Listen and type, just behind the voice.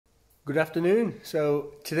Good afternoon.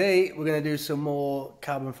 So today we're going to do some more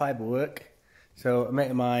carbon fibre work. So a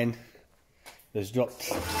mate of mine has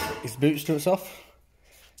dropped his boot struts off.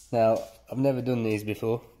 Now I've never done these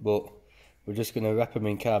before, but we're just going to wrap them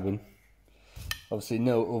in carbon. Obviously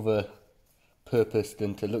no other purpose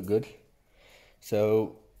than to look good.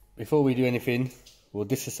 So before we do anything, we'll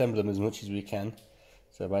disassemble them as much as we can.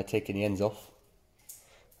 So by taking the ends off,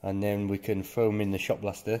 and then we can throw them in the shop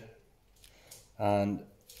blaster and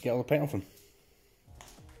get all the paint off them.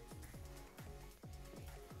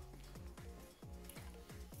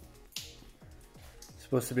 It's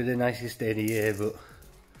supposed to be the nicest day of the year, but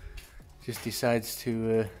just decides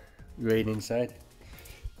to rain inside.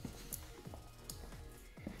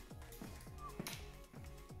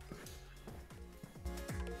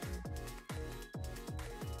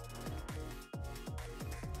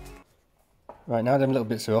 Right, now them little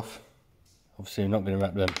bits are off. Obviously I'm not going to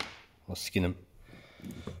wrap them or skin them.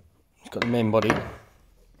 It's got the main body,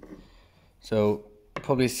 so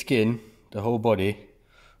probably skin the whole body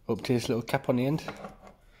up to this little cap on the end.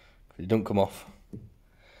 It don't come off,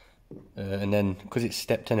 and then because it's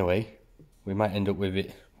stepped anyway, we might end up with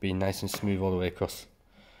it being nice and smooth all the way across.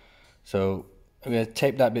 So I'm going to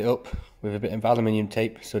tape that bit up with a bit of aluminium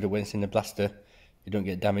tape so that when it's in the blaster it don't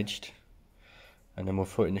get damaged, and then we'll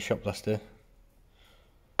throw it in the shop blaster.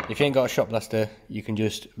 If you ain't got a shop blaster, you can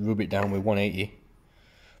just rub it down with 180,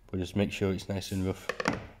 but just make sure it's nice and rough.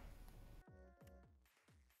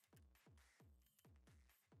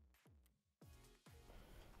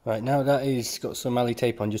 Right, now that is got some alley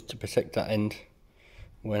tape on just to protect that end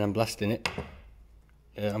when I'm blasting it.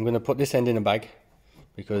 I'm going to put this end in a bag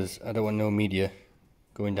because I don't want no media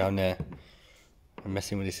going down there and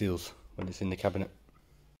messing with the seals when it's in the cabinet.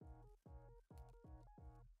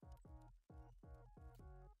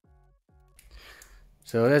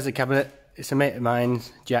 So there's the cabinet. It's a mate of mine,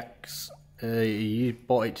 Jack's. He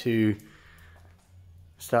bought it to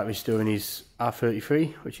start restoring his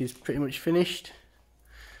R33, which is pretty much finished.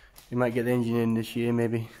 He might get the engine in this year,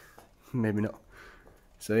 maybe not.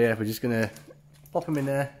 So yeah, we're just gonna pop him in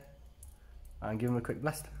there and give him a quick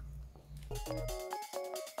blast.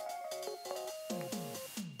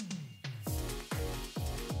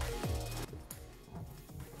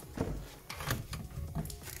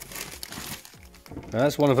 Now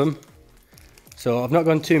that's one of them. So I've not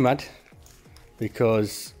gone too mad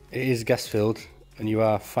because it is gas filled and you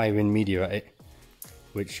are firing media at it,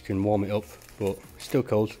 which can warm it up, but it's still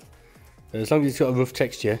cold. As long as it's got a rough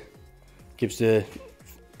texture, gives the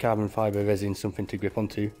carbon fibre resin something to grip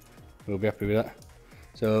onto, we'll be happy with that.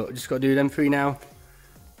 So just got to do them three now,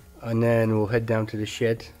 and then we'll head down to the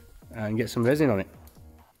shed and get some resin on it.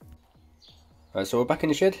 Right, so we're back in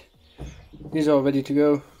the shed. These are all ready to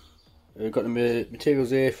go. We've got the materials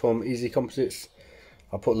here from Easy Composites.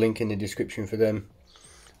 I'll put a link in the description for them.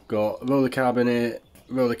 Got a roll of carbon here,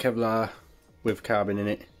 roll of Kevlar with carbon in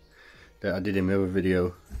it that I did in my other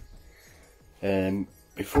video.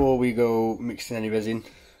 Before we go mixing any resin,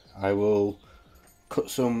 I will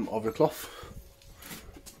cut some of the cloth.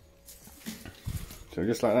 So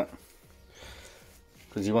just like that,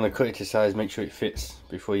 because you want to cut it to size, make sure it fits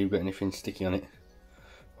before you've got anything sticky on it,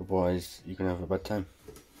 otherwise you're going to have a bad time.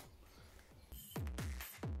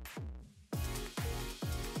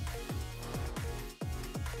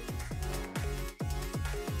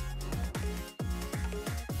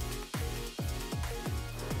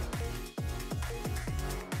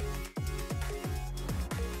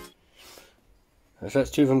 So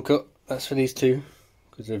that's two of them cut. That's for these two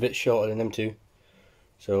because they're a bit shorter than them two.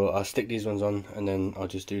 So I'll stick these ones on and then I'll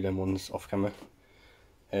just do them ones off camera.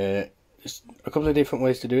 There's a couple of different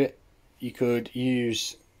ways to do it. You could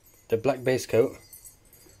use the black base coat,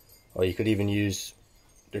 or you could even use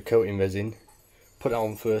the coating resin, put it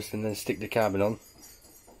on first and then stick the carbon on.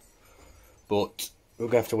 But we're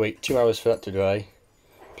going to have to wait 2 hours for that to dry,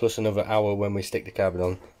 plus another hour when we stick the carbon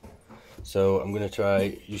on. So I'm going to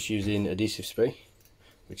try just using adhesive spray,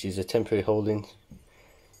 which is a temporary holding.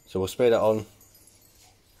 So we'll spray that on,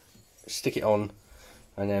 stick it on,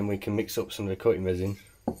 and then we can mix up some of the coating resin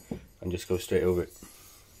and just go straight over it.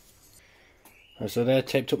 Right, so they're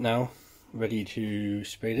taped up now, ready to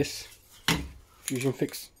spray this Fusion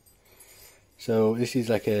Fix. So this is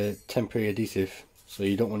like a temporary adhesive, so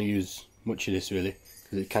you don't want to use much of this really,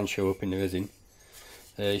 because it can show up in the resin.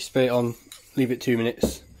 You spray it on, leave it 2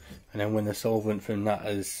 minutes, and then when the solvent from that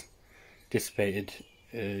has dissipated,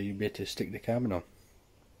 you'll be able to stick the carbon on.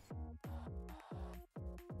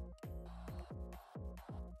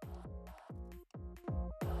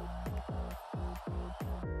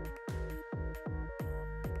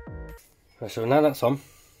 Right, so now that's on,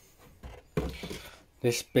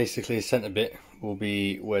 This basically centre bit will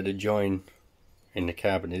be where the join in the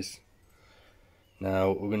carbon is. Now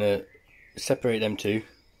we're going to separate them two,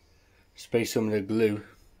 spray some of the glue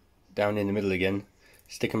down in the middle again,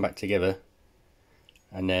 stick them back together,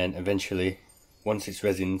 and then eventually, once it's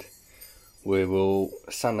resined, we will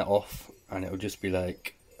sand that off and it'll just be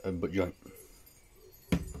like a butt joint.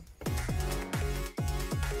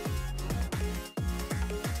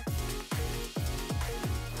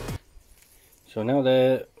 So now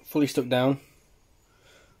they're fully stuck down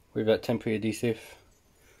with that temporary adhesive,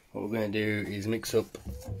 what we're going to do is mix up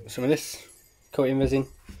some of this coating resin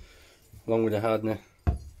along with the hardener,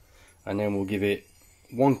 and then we'll give it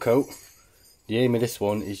one coat. The aim of this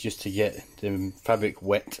one is just to get the fabric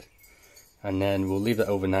wet, and then we'll leave that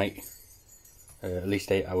overnight, at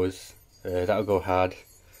least 8 hours. That'll go hard,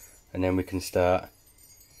 and then we can start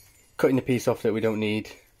cutting the piece off that we don't need,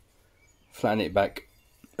 flatten it back,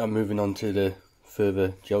 and moving on to the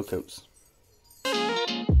further gel coats.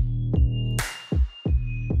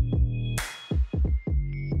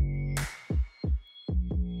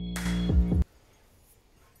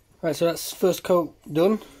 Right, so that's first coat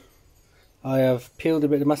done. I have peeled a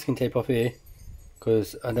bit of masking tape off here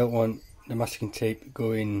because I don't want the masking tape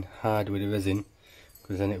going hard with the resin,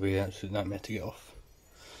 because then it'll be an absolute nightmare to get off.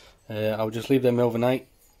 I'll just leave them overnight,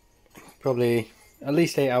 probably at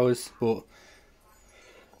least 8 hours, but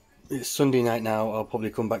it's Sunday night now. I'll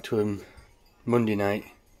probably come back to them Monday night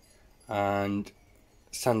and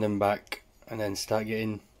sand them back and then start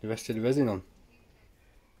getting the rest of the resin on.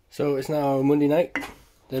 So it's now Monday night,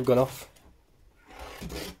 they've gone off.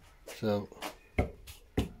 So,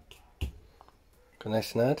 got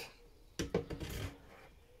nice and hard.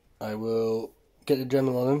 I will get the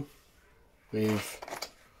Dremel on them with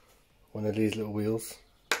one of these little wheels.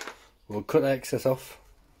 We'll cut the excess off,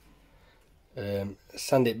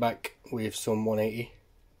 sand it back with some 180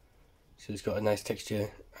 so it's got a nice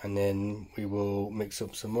texture, and then we will mix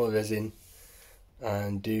up some more resin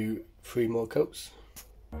and do 3 more coats.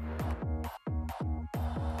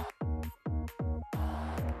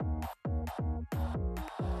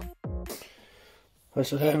 Right,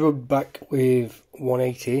 so I rubbed back with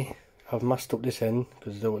 180. I've masked up this end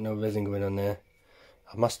because I don't want no resin going on there.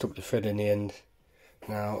 I've masked up the thread in the end.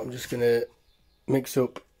 Now I'm just going to mix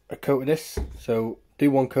up a coat of this. So do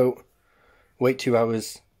 1 coat, wait 2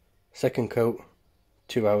 hours, second coat,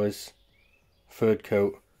 2 hours, third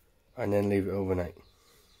coat, and then leave it overnight.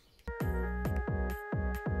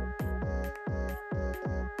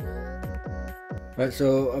 Right,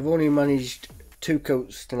 so I've only managed 2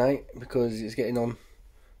 coats tonight because it's getting on,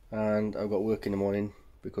 and I've got work in the morning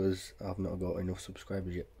because I've not got enough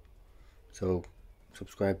subscribers yet. So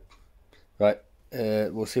subscribe. Right,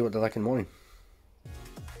 we'll see what they're like in the morning.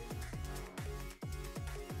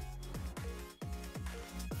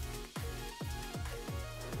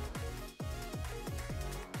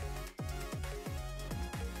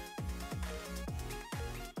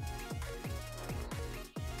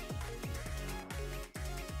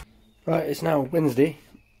 Right, it's now Wednesday.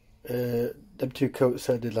 Them 2 coats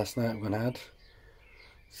I did last night I'm going to add.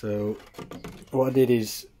 So what I did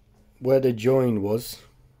is, where the join was,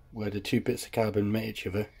 where the 2 bits of carbon met each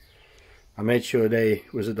other, I made sure they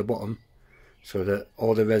was at the bottom so that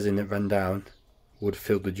all the resin that ran down would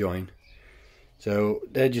fill the join. So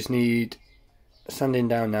they just need sanding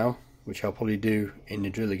down now, which I'll probably do in the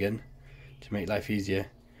drill again to make life easier,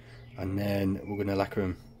 and then we're going to lacquer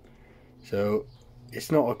them. So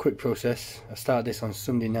it's not a quick process. I started this on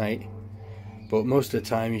Sunday night, but most of the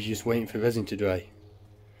time you're just waiting for resin to dry.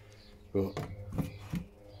 But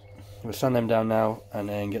we'll sand them down now and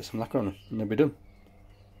then get some lacquer on them and they'll be done.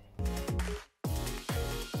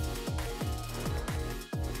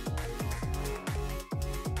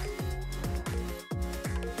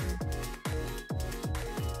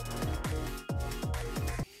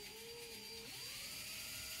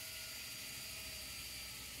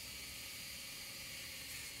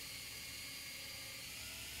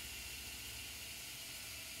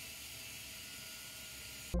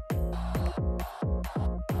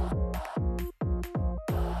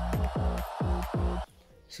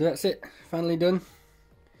 So that's it, finally done.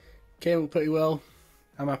 Came up pretty well,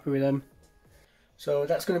 I'm happy with them. So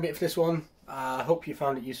that's going to be it for this one. I hope you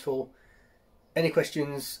found it useful. Any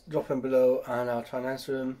questions, drop them below and I'll try and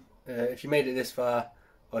answer them. If you made it this far,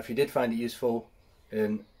 or if you did find it useful,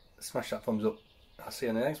 then smash that thumbs up. I'll see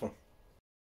you on the next one.